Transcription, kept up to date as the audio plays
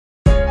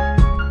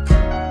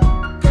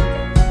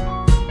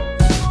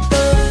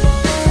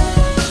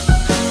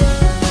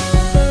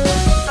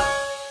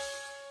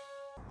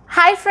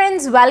Hi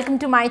friends, welcome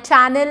to my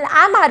channel.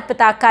 I'm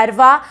Arpita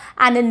Karwa,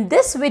 and in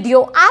this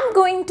video I'm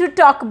going to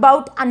talk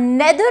about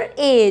another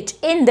age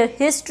in the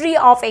history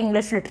of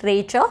English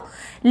literature.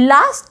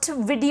 Last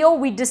video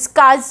we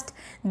discussed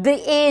the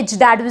age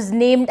that was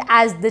named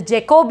as the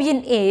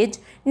Jacobean age,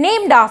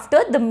 named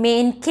after the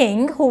main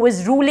king who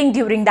was ruling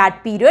during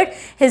that period.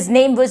 His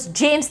name was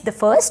James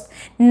I.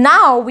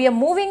 Now we are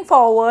moving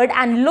forward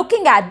and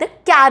looking at the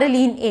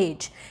Carolean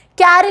age.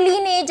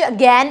 Carolean age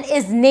again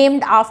is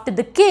named after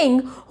the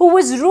king who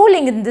was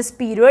ruling in this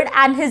period,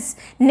 and his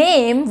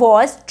name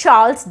was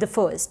Charles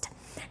I.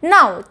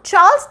 Now,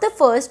 Charles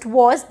I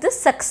was the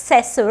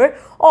successor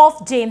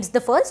of James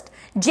I.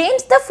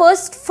 James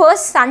I's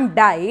first son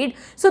died,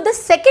 so the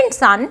second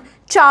son,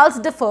 Charles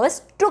I,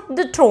 took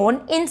the throne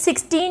in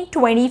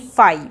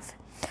 1625.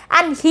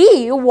 And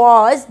he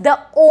was the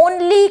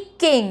only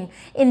king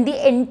in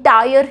the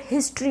entire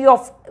history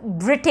of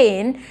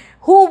Britain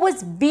who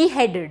was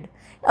beheaded.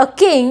 A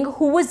king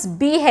who was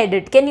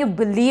beheaded. Can you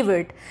believe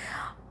it?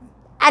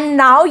 And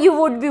now you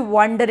would be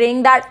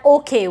wondering that,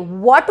 okay,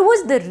 what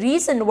was the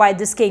reason why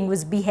this king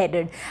was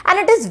beheaded? And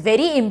it is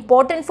very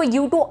important for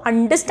you to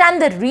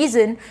understand the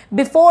reason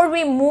before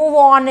we move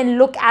on and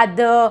look at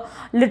the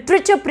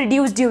literature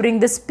produced during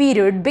this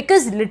period,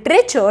 because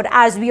literature,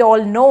 as we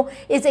all know,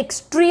 is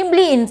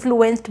extremely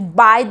influenced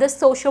by the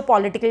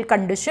socio-political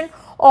condition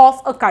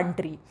of a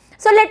country.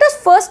 So let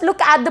us first look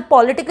at the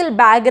political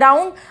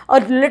background a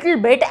little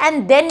bit,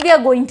 and then we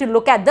are going to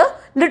look at the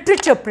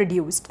literature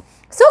produced.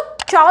 So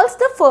Charles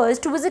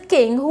I was a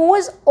king who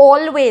was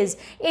always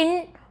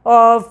in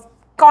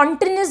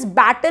continuous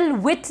battle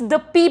with the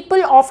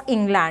people of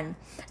England.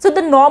 So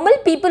the normal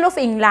people of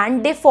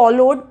England, they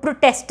followed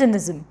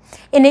Protestantism.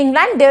 In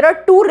England, there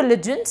are two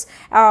religions.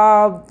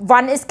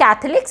 One is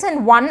Catholics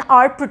and one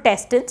are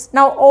Protestants.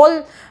 Now,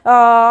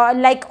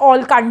 like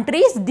all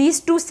countries, these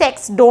two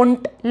sects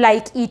don't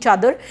like each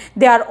other.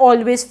 They are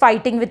always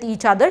fighting with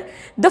each other.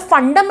 The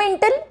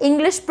fundamental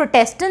English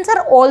Protestants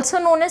are also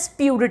known as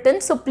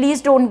Puritans. So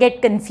please don't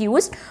get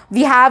confused.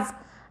 We have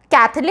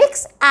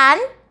Catholics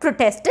and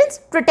Protestants.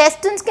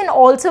 Protestants can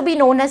also be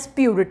known as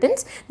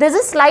Puritans. There's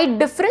a slight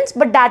difference,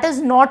 but that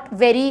is not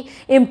very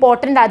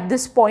important at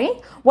this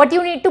point. What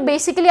you need to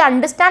basically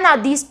understand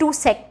are these two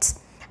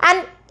sects.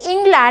 And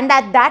England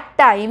at that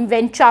time,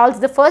 when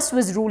Charles I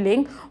was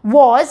ruling,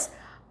 was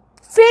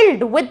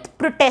filled with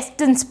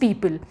Protestants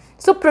people.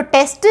 So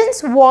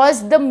Protestants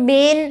was the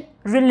main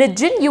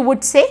religion, you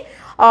would say,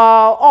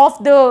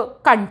 of the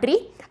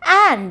country.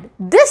 And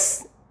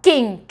this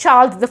king,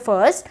 Charles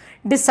I,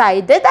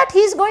 decided that he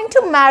is going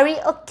to marry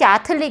a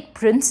Catholic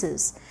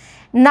princess.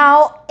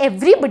 Now,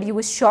 everybody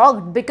was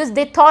shocked because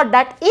they thought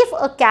that if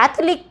a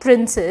Catholic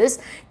princess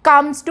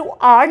comes to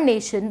our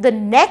nation, the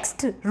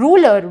next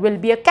ruler will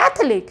be a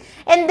Catholic,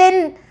 and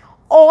then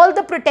all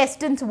the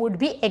Protestants would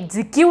be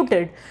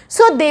executed.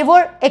 So they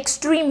were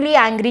extremely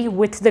angry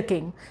with the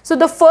king. So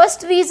the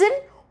first reason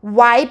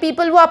why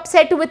people were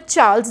upset with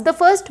Charles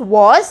I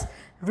was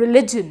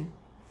religion.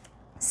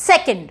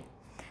 Second,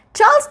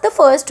 Charles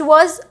I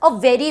was a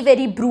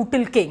very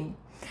brutal king.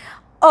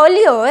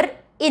 Earlier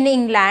in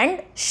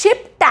England,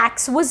 ship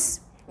tax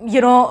was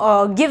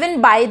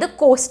given by the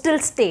coastal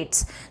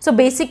states. So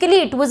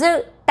basically it was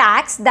a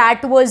tax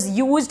that was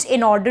used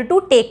in order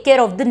to take care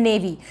of the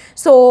navy.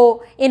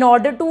 So in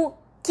order to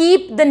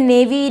keep the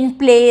navy in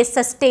place,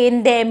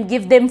 sustain them,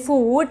 give them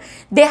food,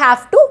 they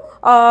have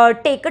to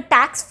take a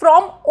tax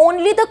from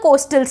only the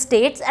coastal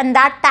states, and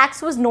that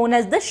tax was known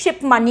as the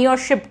ship money or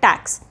ship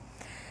tax.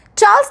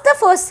 Charles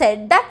I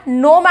said that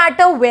no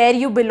matter where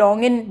you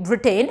belong in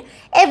Britain,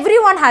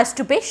 everyone has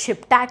to pay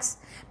ship tax.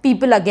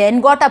 People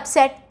again got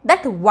upset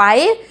that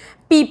why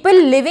people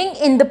living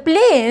in the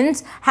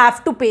plains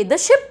have to pay the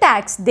ship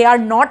tax. They are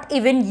not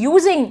even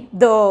using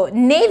the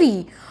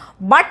navy.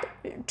 But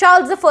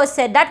Charles I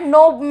said that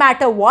no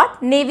matter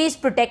what, navy is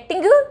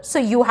protecting you, so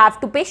you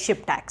have to pay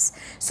ship tax.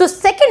 So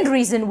second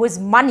reason was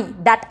money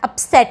that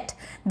upset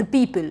the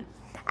people.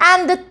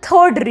 And the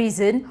third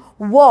reason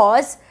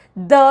was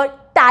the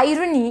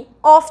tyranny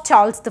of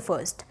Charles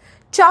I.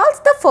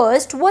 Charles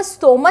I was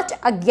so much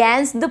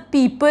against the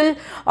people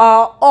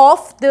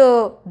of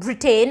the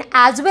Britain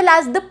as well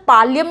as the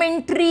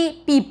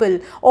parliamentary people.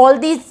 All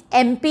these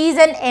MPs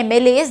and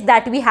MLAs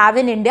that we have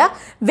in India,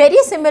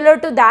 very similar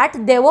to that,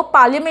 there were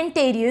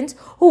parliamentarians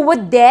who were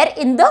there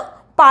in the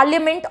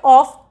Parliament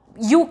of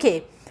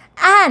UK.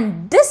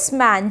 And this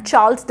man,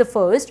 Charles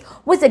I,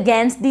 was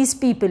against these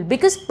people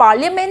because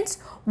parliaments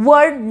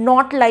were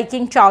not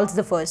liking Charles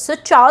I. So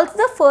Charles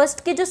I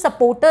के जो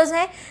supporters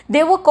हैं,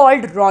 they were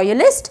called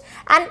royalist,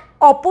 and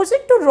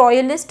opposite to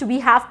royalist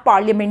we have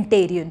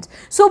parliamentarians.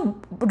 So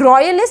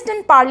royalist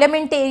and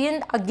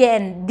parliamentarian,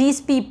 again, these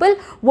people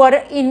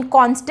were in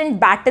constant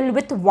battle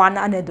with one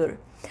another.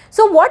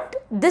 So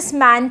what this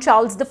man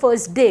Charles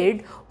I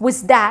did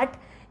was that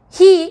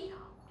he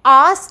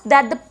asked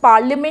that the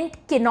parliament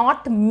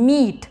cannot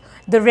meet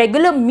the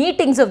regular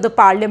meetings of the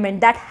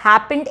parliament that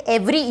happened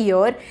every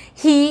year,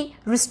 he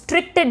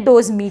restricted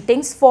those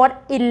meetings for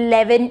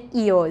 11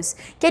 years.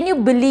 Can you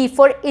believe,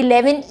 for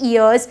 11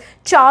 years,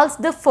 Charles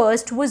I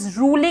was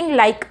ruling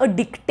like a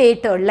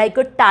dictator, like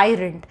a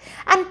tyrant.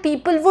 And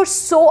people were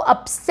so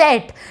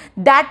upset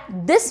that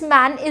this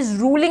man is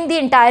ruling the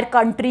entire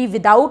country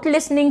without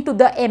listening to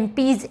the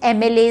MPs,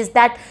 MLAs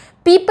that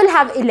people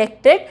have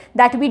elected,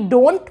 that we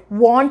don't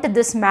want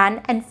this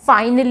man. And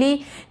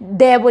finally,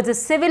 there was a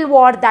civil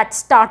war that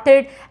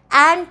started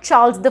and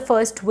Charles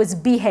I was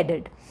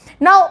beheaded.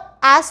 Now,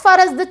 as far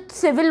as the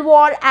civil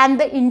war and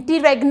the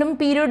interregnum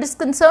period is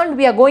concerned,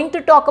 we are going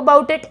to talk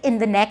about it in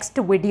the next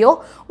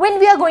video when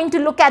we are going to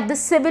look at the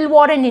civil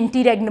war and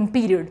interregnum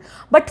period.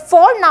 But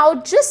for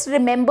now, just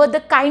remember the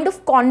kind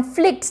of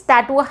conflicts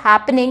that were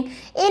happening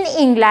in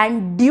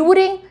England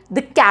during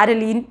the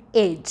Carolean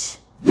age.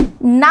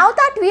 Now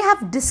that we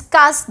have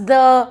discussed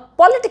the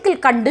political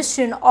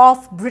condition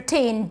of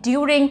Britain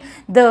during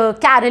the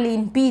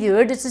Carolean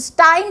period, it is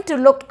time to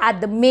look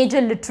at the major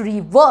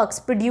literary works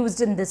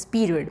produced in this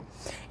period.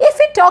 If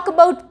we talk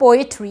about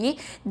poetry,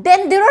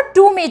 then there are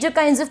two major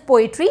kinds of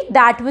poetry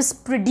that was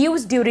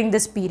produced during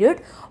this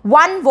period.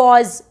 One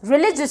was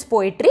religious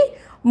poetry.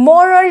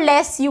 More or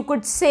less, you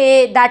could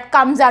say that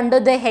comes under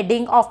the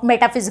heading of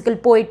metaphysical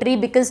poetry,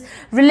 because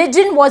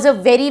religion was a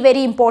very,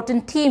 very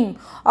important theme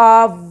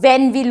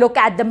when we look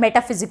at the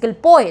metaphysical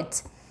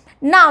poets.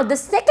 Now, the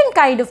second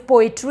kind of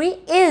poetry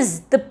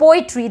is the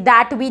poetry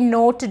that we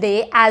know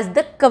today as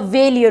the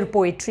Cavalier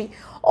poetry,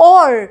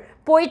 or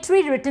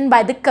poetry written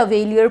by the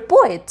Cavalier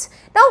poets.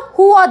 Now,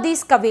 who are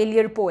these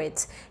Cavalier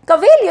poets?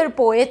 Cavalier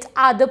poets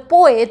are the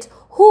poets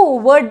who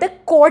were the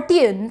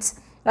courtiers.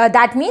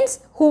 That means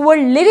who were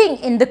living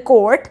in the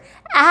court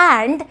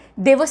and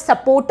they were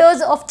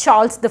supporters of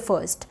Charles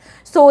I.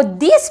 So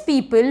these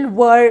people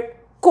were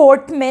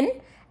courtmen,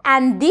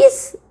 and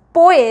these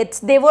poets,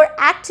 they were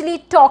actually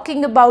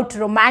talking about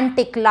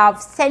romantic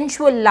love,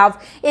 sensual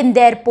love in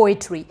their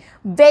poetry.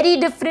 Very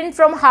different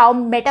from how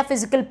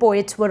metaphysical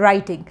poets were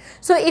writing.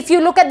 So if you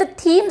look at the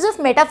themes of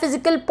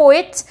metaphysical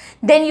poets,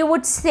 then you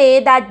would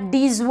say that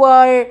these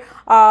were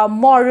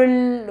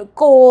moral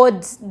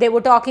codes. They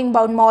were talking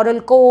about moral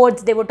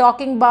codes, they were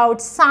talking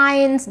about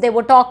science, they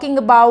were talking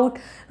about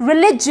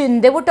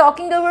religion, they were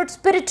talking about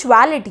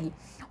spirituality.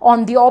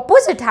 On the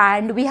opposite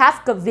hand, we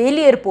have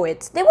Cavalier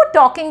poets. They were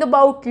talking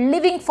about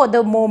living for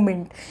the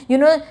moment. You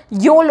know,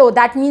 YOLO,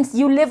 that means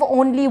you live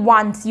only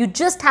once. You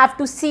just have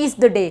to seize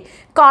the day.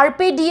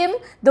 Carpe diem,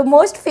 the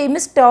most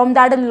famous term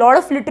that a lot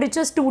of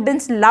literature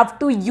students love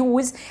to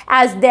use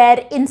as their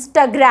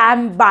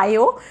Instagram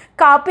bio.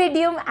 Carpe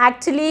diem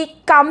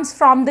actually comes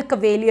from the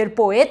Cavalier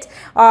poets.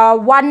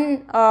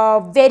 One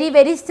very,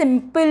 very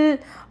simple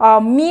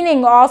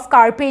meaning of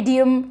carpe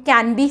diem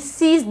can be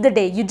seize the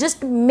day. You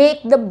just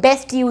make the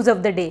best use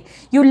of the day.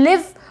 You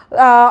live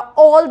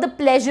all the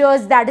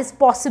pleasures that is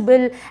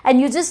possible,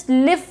 and you just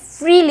live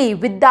freely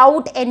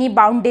without any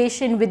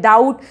foundation,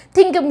 without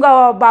thinking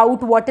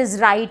about what is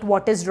right,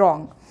 what is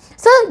wrong.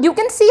 So you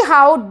can see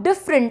how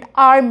different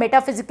are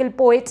metaphysical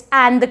poets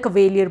and the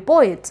Cavalier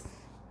poets.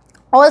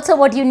 Also,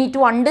 what you need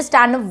to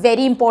understand, a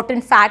very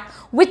important fact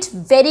which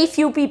very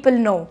few people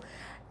know.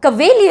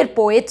 Cavalier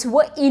poets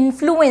were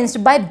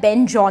influenced by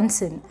Ben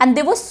Jonson, and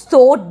they were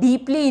so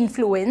deeply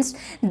influenced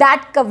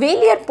that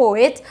Cavalier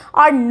poets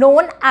are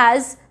known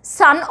as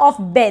son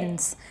of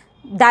Bens.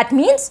 That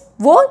means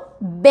वो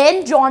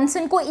Ben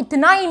Jonson को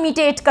इतना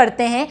imitate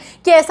करते हैं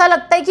कि ऐसा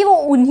लगता है कि वो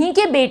उन्हीं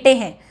के बेटे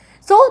हैं.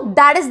 So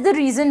that is the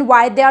reason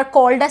why they are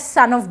called as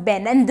son of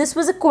Ben, and this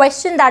was a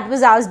question that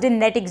was asked in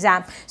NET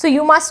exam. So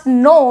you must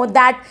know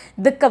that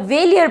the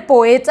Cavalier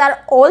poets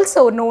are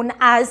also known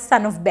as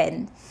son of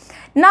Ben.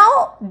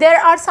 Now, there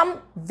are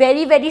some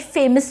very, very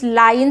famous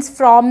lines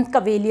from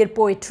Cavalier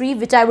poetry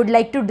which I would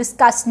like to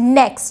discuss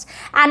next,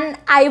 and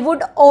I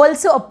would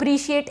also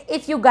appreciate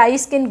if you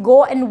guys can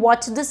go and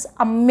watch this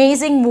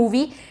amazing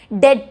movie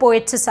Dead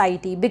Poet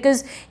Society,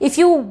 because if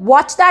you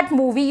watch that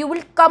movie, you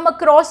will come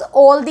across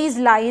all these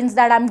lines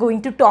that I'm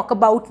going to talk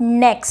about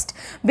next,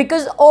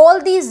 because all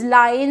these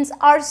lines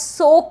are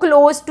so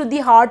close to the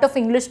heart of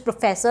English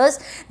professors.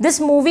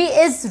 This movie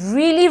is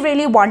really,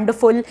 really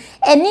wonderful.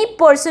 Any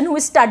person who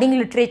is studying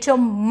literature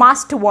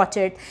must watch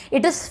it.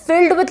 It is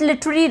filled with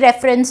literary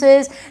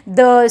references.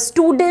 The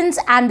students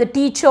and the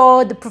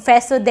teacher, the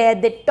professor there,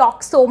 they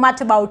talk so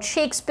much about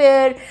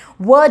Shakespeare,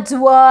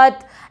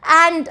 Wordsworth,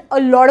 and a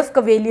lot of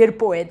Cavalier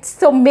poets.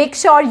 So make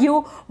sure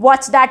you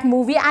watch that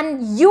movie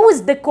and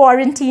use the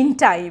quarantine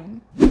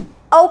time.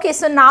 Okay,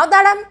 so now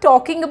that I'm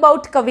talking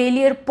about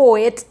Cavalier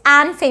poets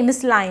and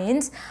famous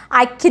lines,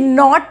 I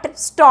cannot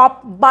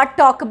stop but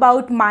talk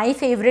about my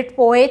favorite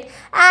poet,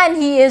 and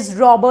he is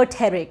Robert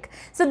Herrick.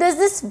 So there's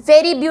this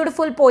very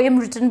beautiful poem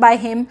written by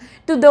him,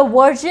 "To the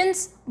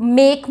Virgins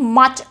Make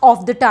Much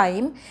of the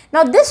Time."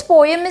 Now this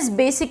poem is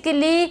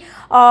basically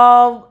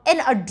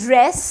an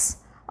address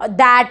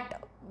that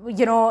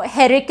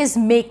Herrick is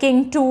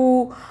making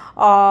to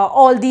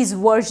all these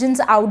versions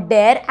out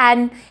there,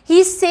 and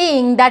he's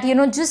saying that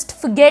just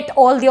forget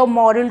all your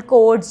moral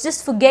codes,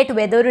 just forget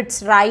whether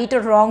it's right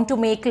or wrong to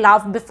make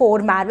love before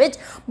marriage,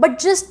 but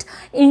just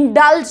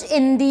indulge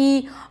in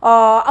the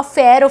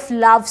affair of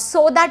love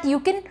so that you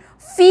can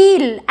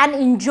feel and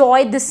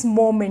enjoy this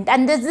moment.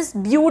 And there's this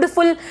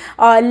beautiful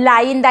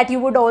line that you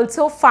would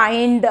also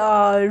find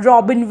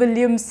Robin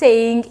Williams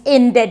saying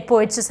in Dead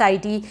Poets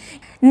Society.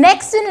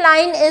 Next in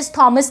line is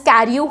Thomas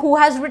Carew, who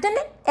has written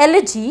an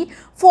elegy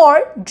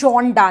for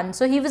John Donne.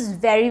 So he was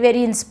very,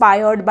 very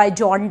inspired by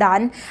John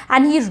Donne,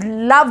 and he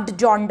loved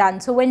John Donne.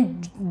 So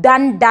when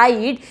Donne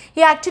died,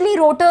 he actually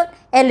wrote an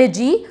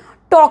elegy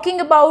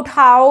talking about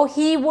how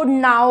he would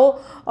now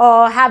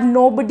have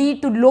nobody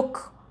to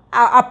look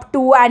up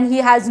to, and he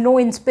has no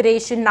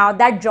inspiration now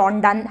that John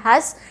Donne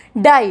has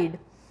died.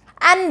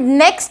 And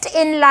next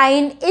in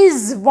line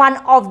is one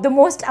of the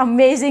most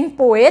amazing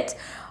poets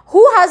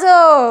who has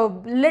a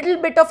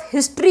little bit of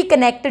history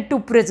connected to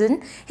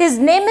prison. His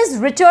name is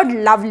Richard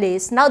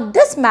Lovelace. Now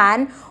this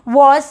man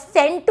was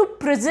sent to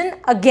prison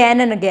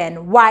again and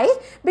again. Why?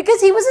 Because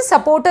he was a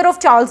supporter of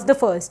Charles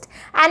I.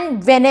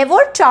 And whenever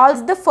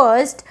Charles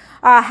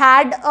I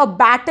had a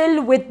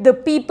battle with the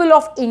people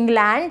of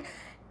England,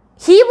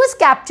 he was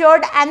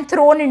captured and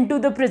thrown into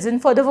the prison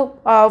for the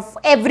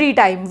every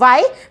time.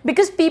 Why?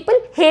 Because people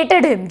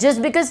hated him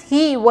just because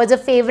he was a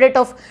favorite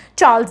of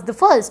Charles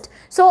I.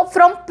 So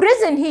from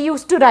prison he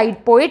used to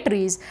write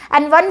poetries,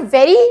 and one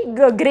very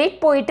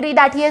great poetry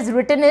that he has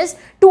written is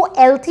To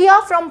Althea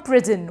from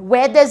Prison,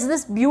 where there's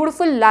this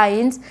beautiful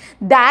lines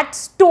that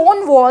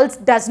stone walls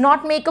does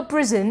not make a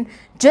prison,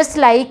 just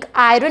like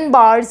iron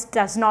bars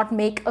does not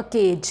make a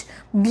cage.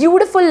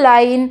 Beautiful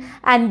line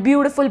and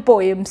beautiful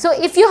poem. So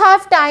if you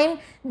have time,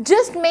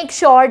 just make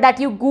sure that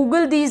you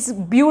Google these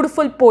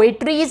beautiful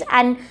poetries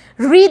and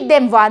read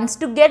them once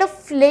to get a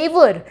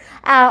flavor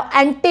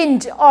and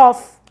tinge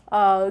of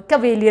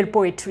Cavalier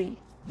poetry.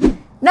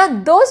 Now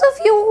those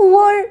of you who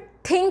are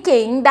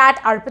thinking that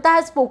Arpita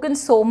has spoken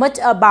so much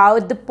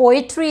about the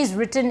poetries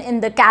written in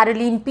the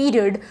Carolean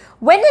period,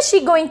 when is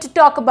she going to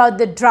talk about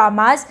the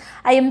dramas?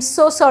 I am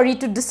so sorry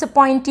to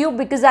disappoint you,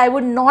 because I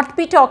would not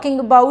be talking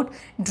about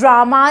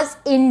dramas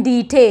in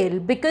detail,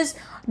 because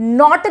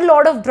not a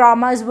lot of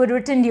dramas were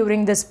written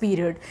during this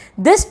period.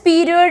 This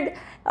period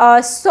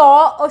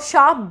saw a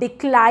sharp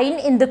decline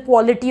in the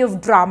quality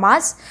of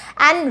dramas,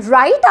 and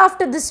right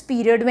after this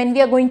period, when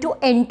we are going to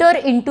enter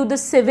into the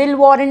Civil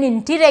War and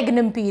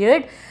interregnum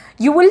period,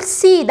 you will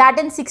see that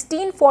in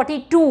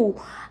 1642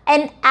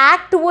 an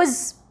act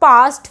was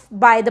passed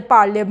by the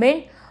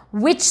parliament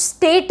which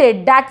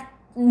stated that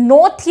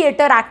no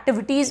theatre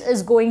activities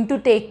is going to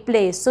take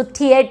place. So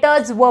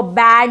theatres were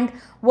banned,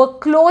 were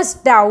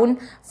closed down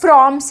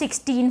from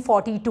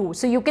 1642.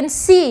 So you can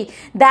see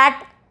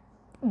that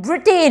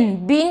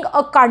Britain, being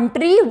a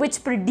country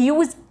which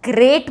produced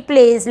great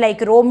plays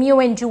like Romeo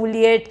and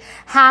Juliet,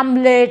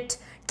 Hamlet,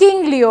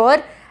 King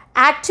Lear,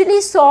 actually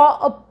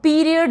saw a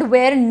period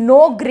where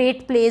no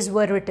great plays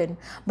were written.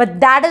 But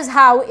that is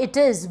how it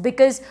is,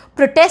 because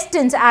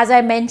Protestants, as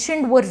I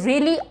mentioned, were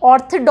really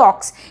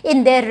orthodox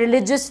in their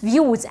religious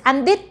views,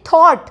 and they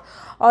thought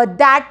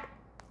that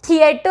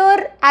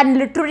theatre and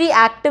literary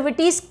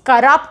activities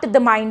corrupt the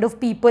mind of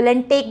people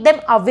and take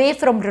them away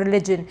from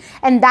religion.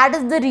 And that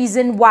is the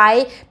reason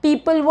why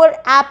people were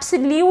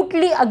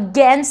absolutely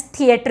against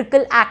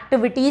theatrical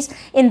activities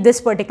in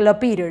this particular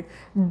period.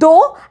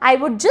 Though I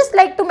would just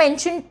like to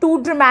mention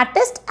two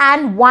dramatists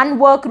and one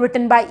work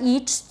written by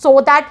each,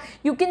 so that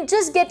you can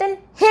just get a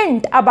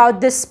hint about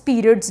this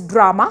period's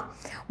drama.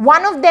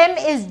 One of them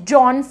is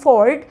John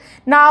Ford.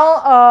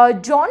 Now,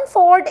 John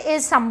Ford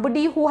is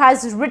somebody who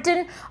has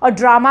written a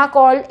drama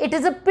called It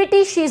Is a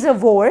Pity She's a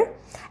Whore.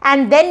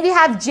 And then we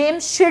have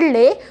James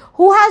Shirley,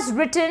 who has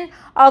written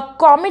a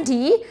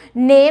comedy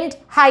named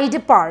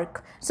Hyde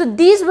Park. So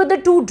these were the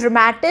two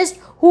dramatists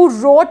who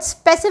wrote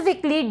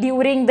specifically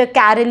during the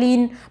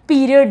Carolean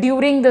period,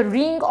 during the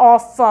reign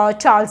of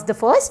Charles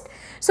I.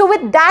 So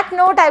with that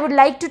note, I would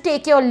like to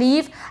take your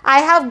leave. I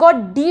have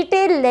got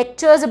detailed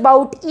lectures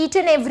about each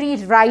and every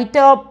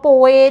writer,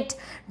 poet,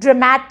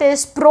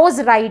 dramatist,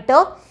 prose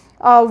writer,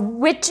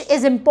 which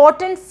is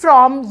important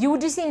from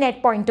UGC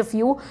NET point of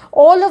view.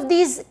 All of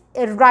these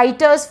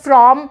writers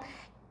from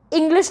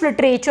English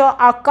literature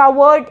are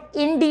covered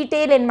in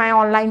detail in my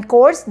online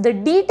course. The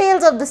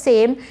details of the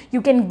same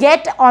you can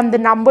get on the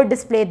number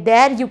displayed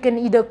there. You can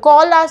either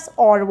call us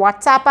or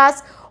WhatsApp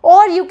us,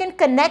 or you can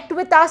connect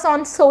with us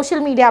on social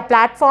media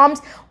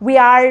platforms. We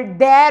are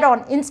there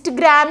on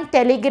Instagram,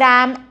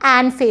 Telegram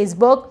and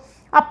Facebook.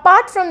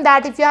 Apart from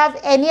that, if you have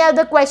any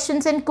other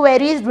questions and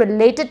queries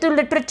related to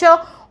literature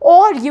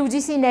or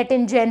UGC NET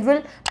in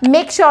general,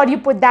 make sure you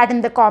put that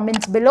in the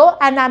comments below,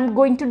 and I'm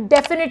going to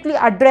definitely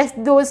address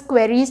those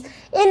queries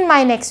in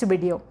my next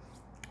video.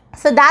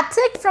 So that's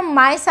it from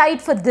my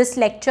side for this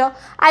lecture.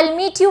 I'll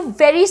meet you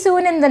very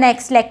soon in the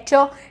next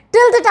lecture.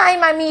 Till the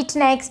time I meet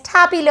next,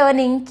 happy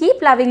learning,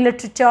 keep loving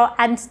literature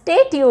and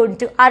stay tuned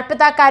to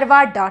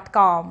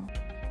arpitakarwa.com.